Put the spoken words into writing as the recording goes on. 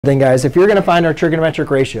Then guys, if you're going to find our trigonometric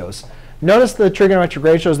ratios, notice the trigonometric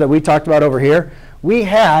ratios that we talked about over here. We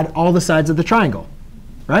had all the sides of the triangle,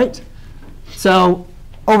 right? So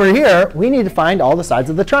over here, we need to find all the sides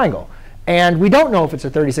of the triangle. And we don't know if it's a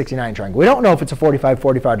 30-69 triangle. We don't know if it's a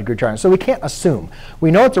 45-45 degree triangle. So we can't assume. We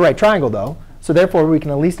know it's a right triangle, though. So therefore, we can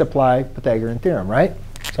at least apply Pythagorean theorem, right?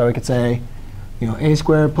 So we could say, a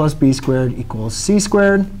squared plus b squared equals c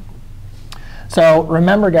squared. So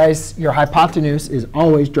remember, guys, your hypotenuse is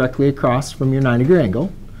always directly across from your 90-degree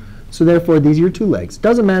angle. So therefore, these are your two legs.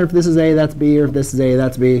 Doesn't matter if this is a, that's b, or if this is a,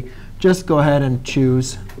 that's b. Just go ahead and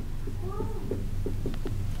choose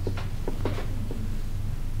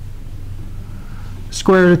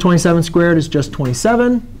square root of 27 squared is just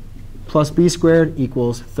 27, plus b squared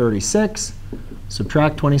equals 36.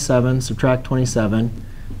 Subtract 27, subtract 27.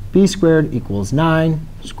 B squared equals 9,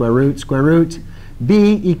 square root.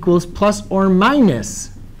 B equals plus or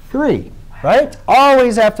minus 3, right?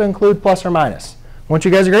 Always have to include plus or minus. Won't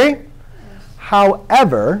you guys agree? Yes.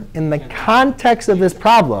 However, in the context of this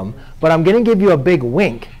problem, but I'm going to give you a big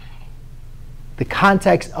wink. The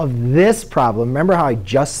context of this problem, remember how I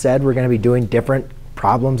just said we're going to be doing different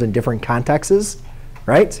problems in different contexts,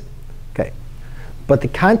 right? OK. But the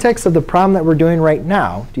context of the problem that we're doing right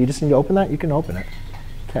now, do you just need to open that? You can open it.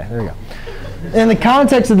 OK, there you go. In the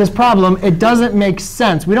context of this problem, it doesn't make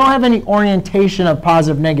sense. We don't have any orientation of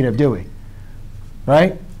positive, negative, do we?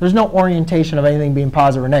 Right? There's no orientation of anything being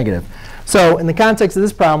positive or negative. So in the context of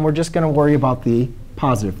this problem, we're just going to worry about the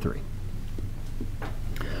positive 3.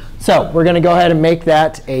 So we're going to go ahead and make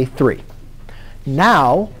that a 3.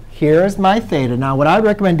 Now, here's my theta. Now, what I would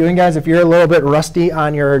recommend doing, guys, if you're a little bit rusty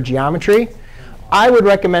on your geometry, I would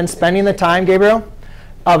recommend spending the time, Gabriel,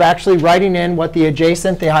 of actually writing in what the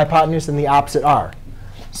adjacent, the hypotenuse, and the opposite are.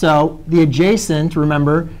 So the adjacent,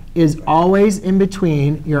 remember, is always in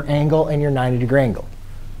between your angle and your 90-degree angle.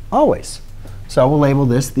 Always. So we'll label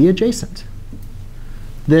this the adjacent.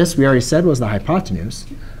 This, we already said, was the hypotenuse.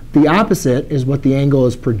 The opposite is what the angle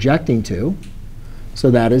is projecting to.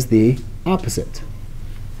 So that is the opposite.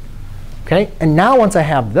 OK? And now once I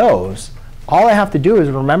have those, all I have to do is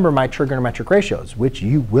remember my trigonometric ratios, which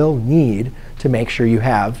you will need to make sure you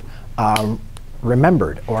have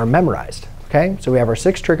remembered or memorized. OK? So we have our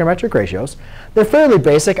 6 trigonometric ratios. They're fairly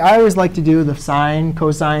basic. I always like to do the sine,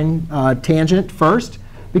 cosine, tangent first,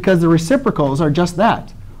 because the reciprocals are just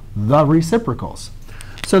that, the reciprocals.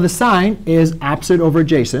 So the sine is opposite over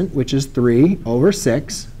adjacent, which is 3 over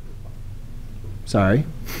 6. Sorry.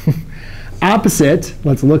 Opposite,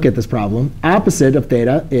 let's look at this problem. Opposite of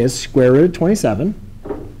theta is square root of 27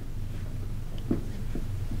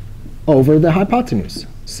 over the hypotenuse,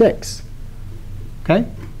 6. OK?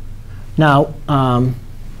 Now,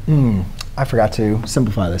 I forgot to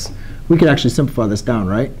simplify this. We could actually simplify this down,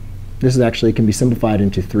 right? This is actually can be simplified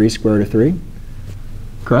into 3 square root of 3,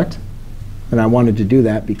 correct? And I wanted to do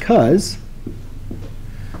that because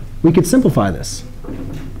we could simplify this.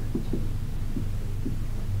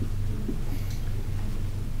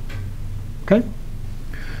 OK?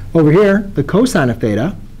 Over here, the cosine of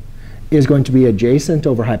theta is going to be adjacent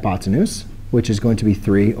over hypotenuse, which is going to be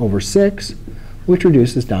 3 over 6, which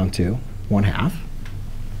reduces down to 1/2.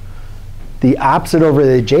 The opposite over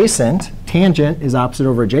the adjacent, tangent, is opposite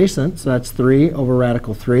over adjacent. So that's 3 over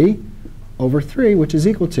radical 3 over 3, which is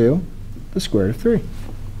equal to the square root of 3.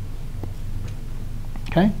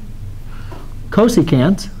 OK?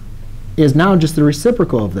 Cosecant is now just the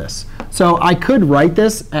reciprocal of this. So I could write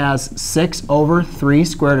this as 6 over 3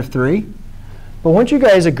 square root of 3. But wouldn't you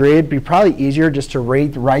guys agree it'd be probably easier just to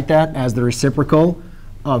write that as the reciprocal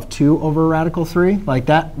of 2 over radical 3? Like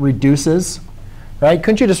that reduces, right?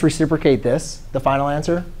 Couldn't you just reciprocate this, the final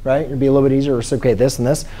answer, right? It'd be a little bit easier to reciprocate this and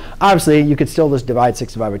this. Obviously, you could still just divide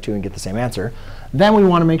 6 divided by 2 and get the same answer. Then we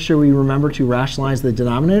want to make sure we remember to rationalize the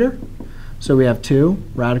denominator. So we have 2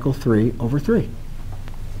 radical 3 over 3.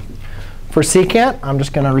 For secant, I'm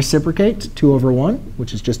just going to reciprocate 2 over 1,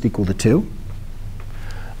 which is just equal to 2.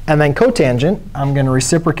 And then cotangent, I'm going to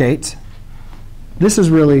reciprocate. This is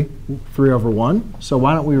really 3 over 1. So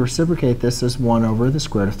why don't we reciprocate this as 1 over the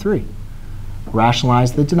square root of 3?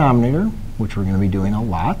 Rationalize the denominator, which we're going to be doing a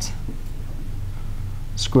lot.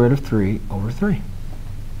 Square root of 3 over 3.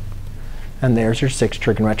 And there's your 6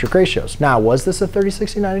 trigonometric ratios. Now, was this a 30,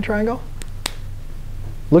 60, 90 triangle?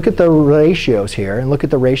 Look at the ratios here, and look at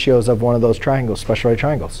the ratios of one of those triangles, special right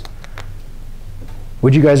triangles.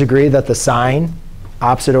 Would you guys agree that the sine,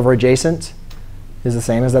 opposite over adjacent, is the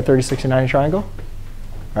same as that 30, 60, 90 triangle?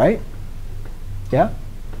 Right? Yeah?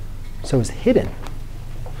 So it's hidden.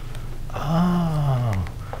 Oh,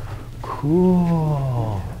 cool.